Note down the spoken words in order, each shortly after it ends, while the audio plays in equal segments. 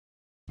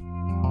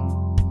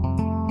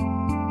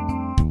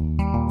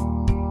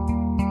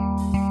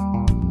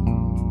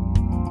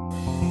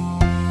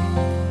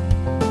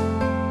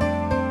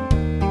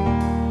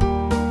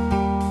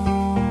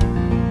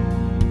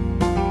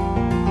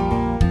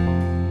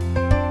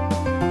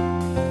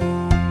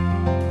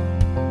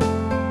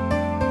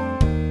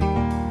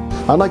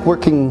I like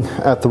working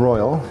at the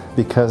Royal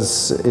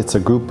because it's a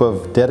group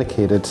of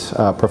dedicated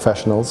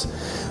professionals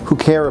who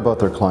care about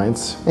their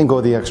clients and go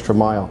the extra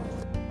mile.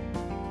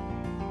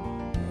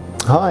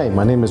 Hi,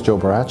 my name is Joe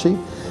Baracci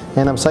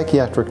and I'm a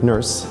psychiatric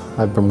nurse.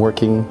 I've been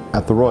working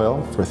at the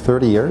Royal for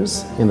 30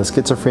 years in the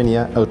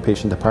schizophrenia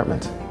outpatient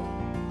department.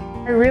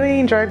 I really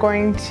enjoy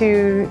going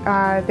to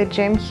the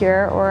gym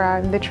here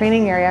or the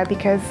training area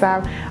because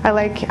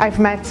I've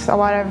met a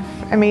lot of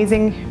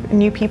amazing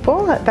new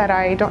people that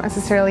I don't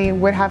necessarily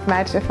would have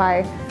met if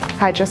I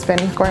had just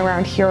been going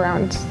around here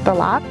around the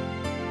lab.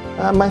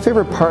 My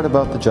favorite part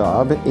about the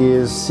job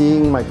is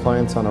seeing my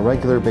clients on a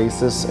regular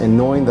basis and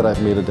knowing that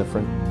I've made a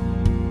difference.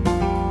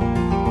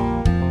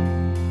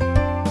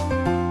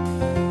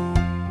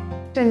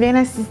 J'aime bien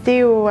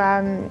assister aux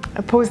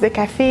pauses de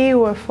café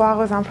ou aux foires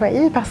aux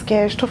employés parce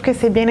que je trouve que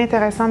c'est bien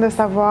intéressant de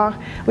savoir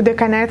ou de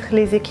connaître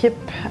les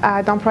équipes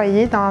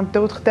d'employés dans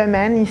d'autres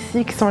domaines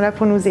ici qui sont là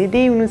pour nous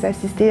aider ou nous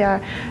assister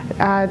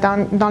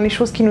dans les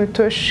choses qui nous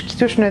touchent, qui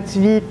touchent notre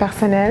vie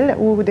personnelle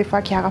ou des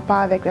fois qui ont rapport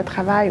avec le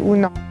travail ou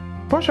non.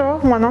 Bonjour,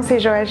 mon nom c'est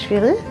Joëlle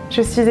Chouiri.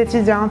 Je suis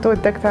étudiante au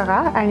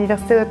doctorat à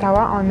l'Université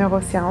d'Ottawa en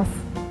neurosciences.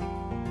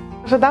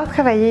 J'adore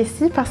travailler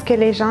ici parce que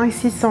les gens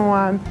ici sont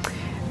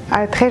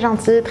très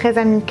gentil, très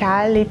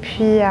amical et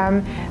puis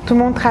tout le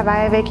monde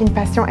travaille avec une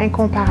passion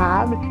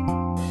incomparable.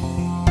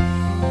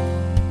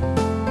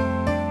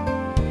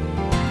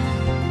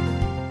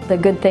 The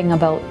good thing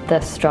about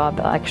this job,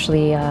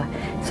 actually,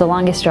 it's the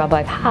longest job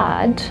I've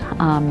had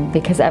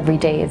because every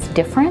day is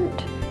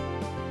different.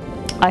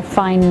 I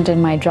find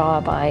in my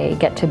job I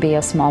get to be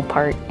a small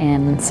part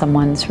in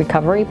someone's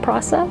recovery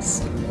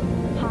process.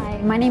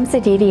 My name is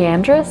Aditi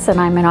Andrus and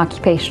I'm an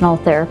occupational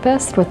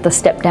therapist with the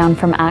Step Down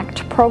from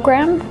ACT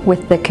program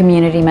with the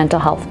Community Mental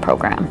Health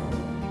program.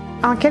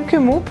 En quelques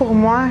mots, pour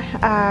moi,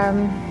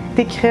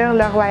 décrire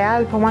le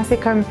Royal, pour moi c'est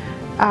comme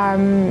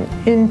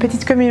une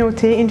petite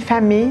communauté, une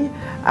famille,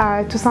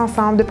 tous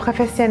ensemble, de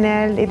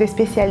professionnels et de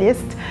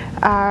spécialistes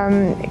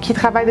qui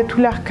travaillent de tout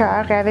leur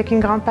cœur et avec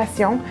une grande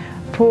passion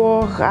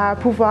pour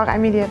pouvoir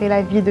améliorer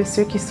la vie de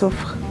ceux qui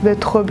souffrent de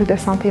troubles de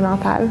santé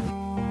mentale.